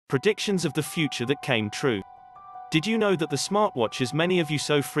Predictions of the future that came true. Did you know that the smartwatches many of you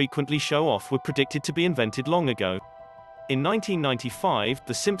so frequently show off were predicted to be invented long ago? In 1995,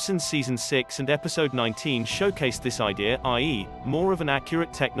 The Simpsons Season 6 and Episode 19 showcased this idea, i.e., more of an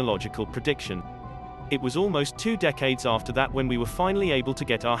accurate technological prediction. It was almost 2 decades after that when we were finally able to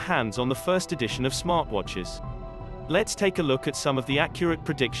get our hands on the first edition of smartwatches. Let's take a look at some of the accurate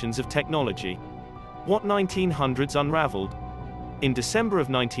predictions of technology. What 1900s unraveled? In December of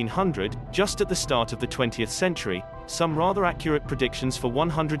 1900, just at the start of the 20th century, some rather accurate predictions for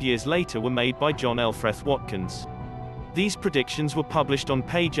 100 years later were made by John Elfreth Watkins. These predictions were published on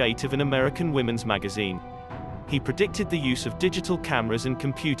page 8 of an American women's magazine. He predicted the use of digital cameras and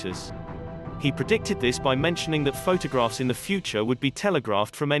computers. He predicted this by mentioning that photographs in the future would be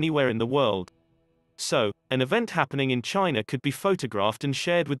telegraphed from anywhere in the world. So, an event happening in China could be photographed and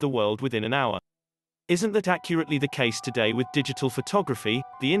shared with the world within an hour. Isn't that accurately the case today with digital photography,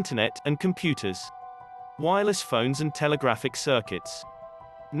 the internet, and computers? Wireless phones and telegraphic circuits.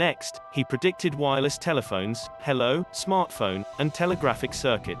 Next, he predicted wireless telephones, hello, smartphone, and telegraphic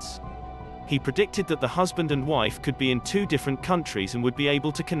circuits. He predicted that the husband and wife could be in 2 different countries and would be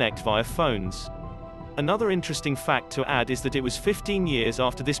able to connect via phones. Another interesting fact to add is that it was 15 years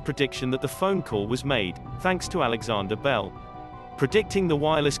after this prediction that the phone call was made, thanks to Alexander Bell. Predicting the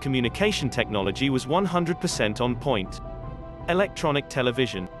wireless communication technology was 100% on point. Electronic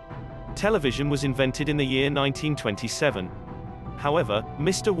television. Television was invented in the year 1927. However,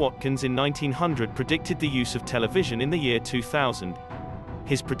 Mr. Watkins in 1900 predicted the use of television in the year 2000.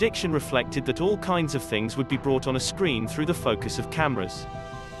 His prediction reflected that all kinds of things would be brought on a screen through the focus of cameras.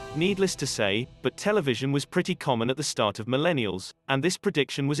 Needless to say, but television was pretty common at the start of millennials, and this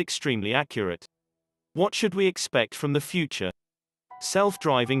prediction was extremely accurate. What should we expect from the future?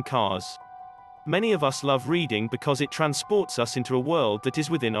 Self-driving cars. Many of us love reading because it transports us into a world that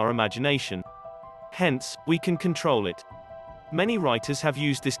is within our imagination. Hence, we can control it. Many writers have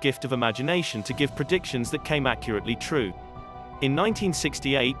used this gift of imagination to give predictions that came accurately true. In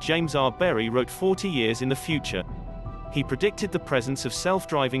 1968, James R. Berry wrote 40 years in the future. He predicted the presence of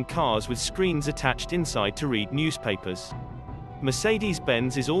self-driving cars with screens attached inside to read newspapers.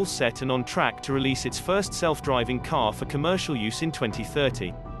 Mercedes-Benz is all set and on track to release its first self-driving car for commercial use in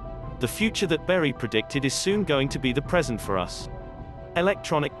 2030. The future that Berry predicted is soon going to be the present for us.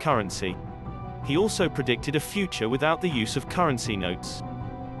 Electronic currency. He also predicted a future without the use of currency notes.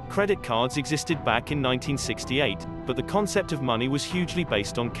 Credit cards existed back in 1968, but the concept of money was hugely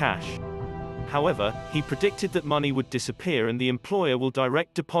based on cash. However, he predicted that money would disappear and the employer will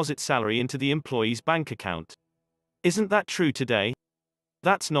direct deposit salary into the employee's bank account. Isn't that true today?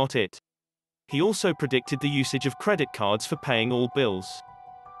 That's not it. He also predicted the usage of credit cards for paying all bills.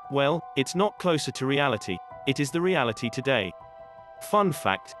 Well, it's not closer to reality, it is the reality today. Fun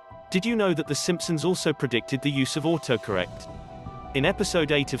fact, did you know that The Simpsons also predicted the use of autocorrect? In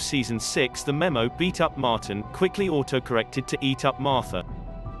episode 8 of season 6, the memo "beat up Martin" quickly autocorrected to "eat up Martha."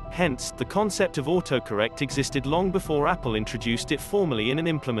 Hence, the concept of autocorrect existed long before Apple introduced it formally in an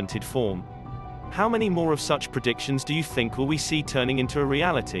implemented form. How many more of such predictions do you think will we see turning into a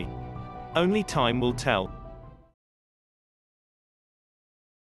reality? Only time will tell.